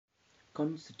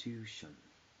Constitution.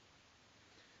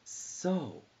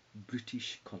 So,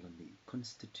 British colony,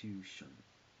 Constitution.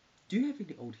 Do you have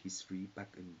any old history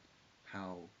back in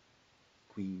how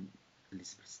Queen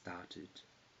Elizabeth started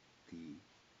the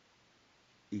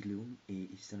Ilium e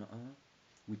Isanoa,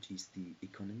 which is the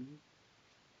economy?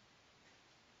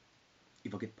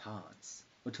 If I get parts,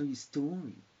 I'll tell you a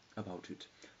story about it.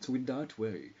 So in that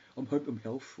way, I hope I'm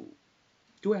helpful.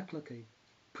 Do I act like a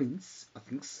prince? I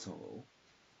think so.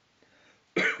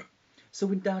 So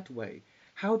in that way,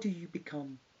 how do you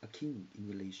become a king in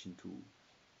relation to,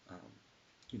 um,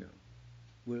 you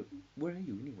know, where are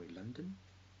you anyway? London?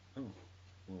 Oh,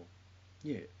 well,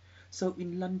 yeah. So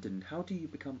in London, how do you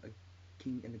become a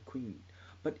king and a queen?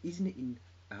 But isn't it in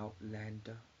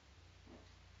Outlander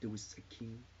there was a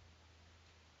king?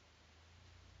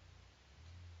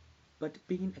 But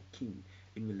being a king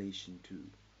in relation to,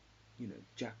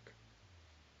 Jack,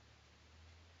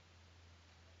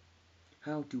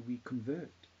 how do we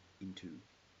convert into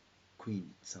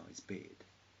queen size bed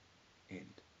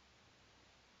and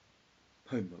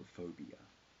homophobia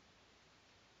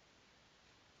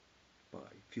by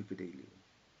Fidelio?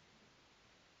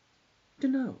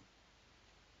 Don't know.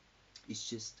 It's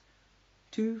just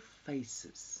two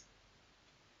faces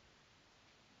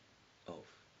of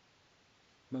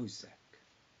mosaic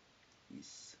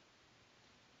is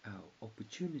our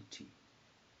opportunity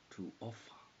to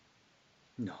offer,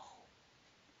 no,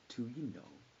 to,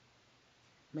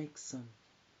 make some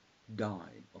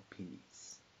dime or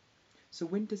pennies. So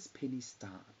when does penny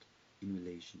start in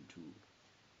relation to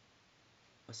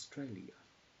Australia?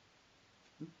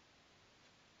 Hmm?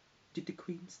 Did the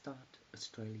Queen start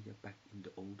Australia back in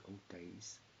the old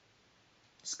days?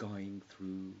 Skying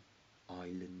through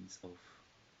islands of,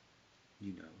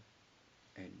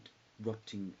 and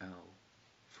rotting our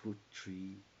fruit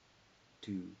tree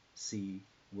to see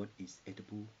what is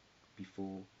edible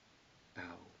before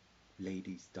our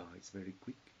ladies dies very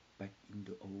quick back in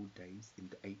the old days in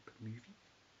the ape movie?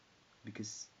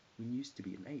 Because we used to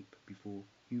be an ape before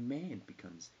human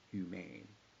becomes human.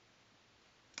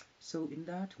 So in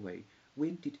that way,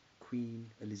 when did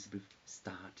Queen Elizabeth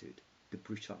started the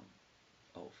Britain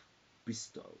of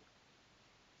Bristol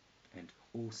and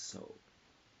also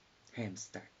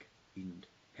Hamstack in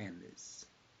Hannah's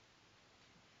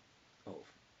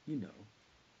of,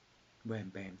 Wham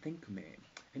Bam Think Man,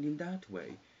 and in that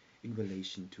way, in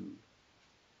relation to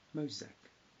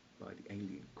Mosaic by the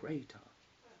alien creator,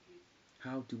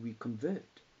 how do we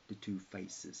convert the two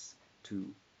faces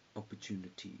to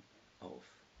opportunity of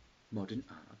modern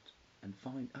art and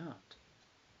fine art?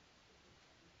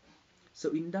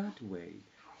 So in that way,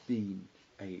 being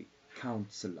a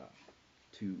counselor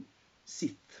to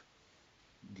Sith,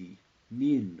 the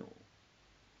Mino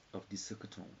of the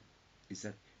Sukaton, is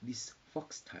that this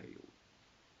foxtail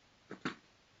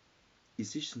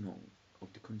is decisional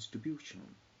of the contribution,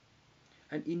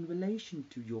 and in relation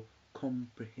to your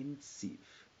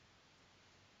comprehensive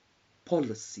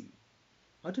policy,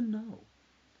 I don't know,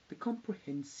 the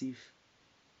comprehensive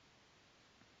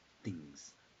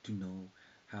things to know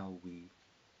how we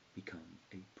become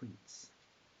a prince.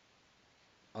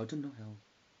 I don't know how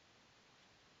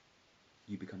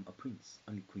you become a prince,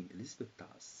 only Queen Elizabeth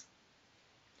does.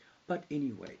 But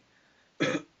anyway,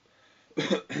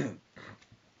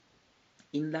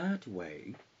 in that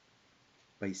way,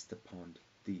 based upon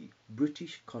the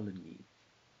British colony,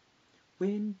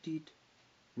 when did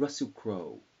Russell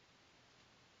Crowe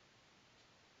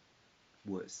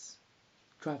was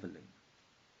traveling,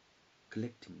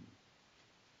 collecting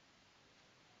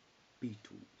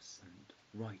beetles and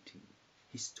writing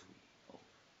history of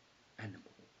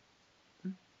animal?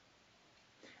 Hmm?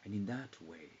 And in that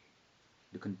way,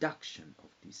 the conduction of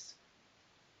this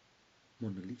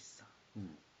Mona Lisa,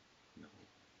 no,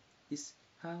 is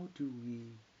how do we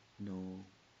know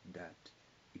that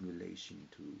in relation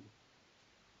to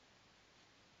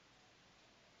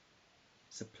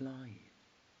supplying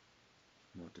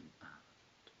modern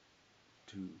art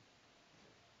to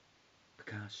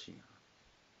Picasso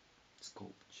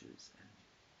sculptures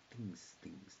and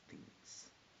things.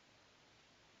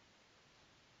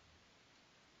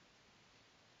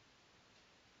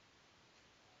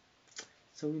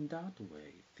 So in that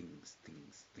way,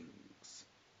 things.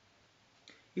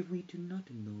 If we do not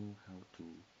know how to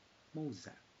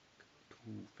mosaic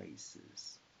two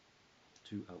faces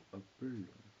to our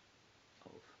upbringing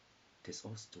of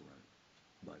testosterone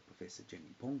by Professor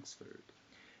Jenny Bongsford,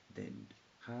 then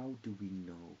how do we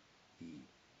know the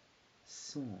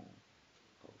song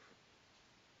of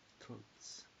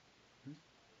throats?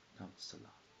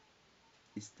 Counselor,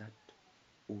 is that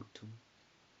autumn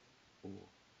or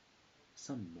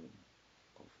sun moon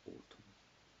of autumn?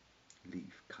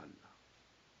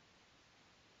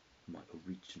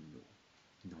 original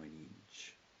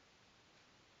 9-inch.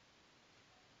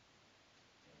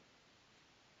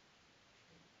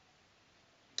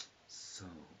 So,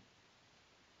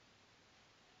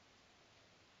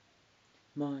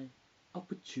 my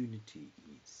opportunity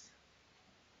is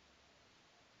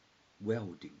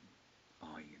welding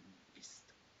iron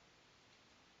fist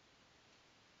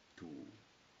to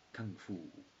Kung Fu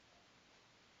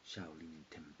Shaolin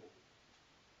Temple.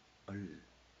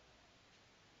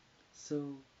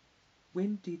 So,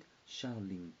 when did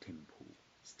Shaolin Temple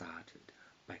started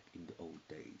back in the old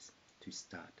days to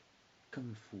start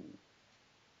Kung Fu?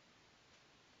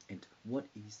 And what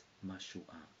is martial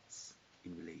arts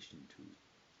in relation to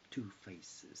Two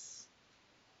Faces?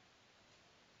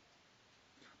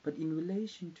 But in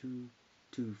relation to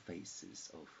Two Faces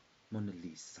of Mona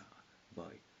Lisa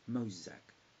by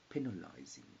Mossack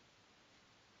penalizing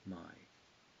my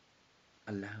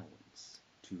allowance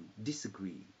to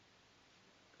disagree,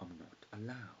 I'm not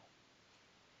allowed.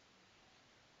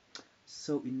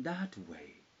 So in that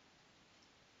way,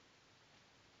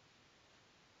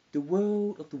 the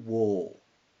world of the war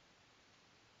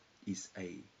is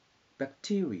a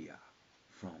bacteria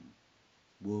from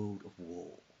World of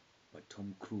War by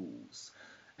Tom Cruise,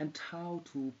 and How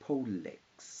to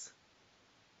Prolix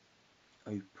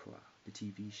Oprah, the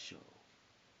TV show,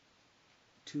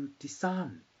 to the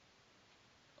sun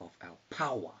of our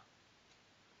power,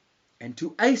 and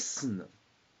to Eisner,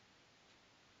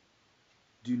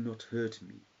 do not hurt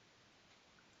me.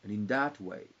 And in that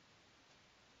way,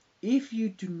 if you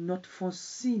do not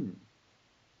foresee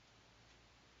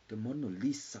the Mona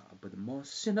Lisa, but the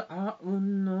Martian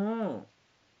honor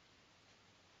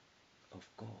of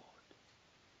God,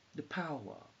 the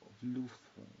power of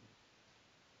Luther,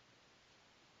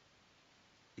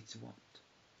 it's what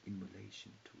in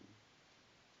relation to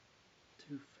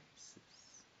Two Faces.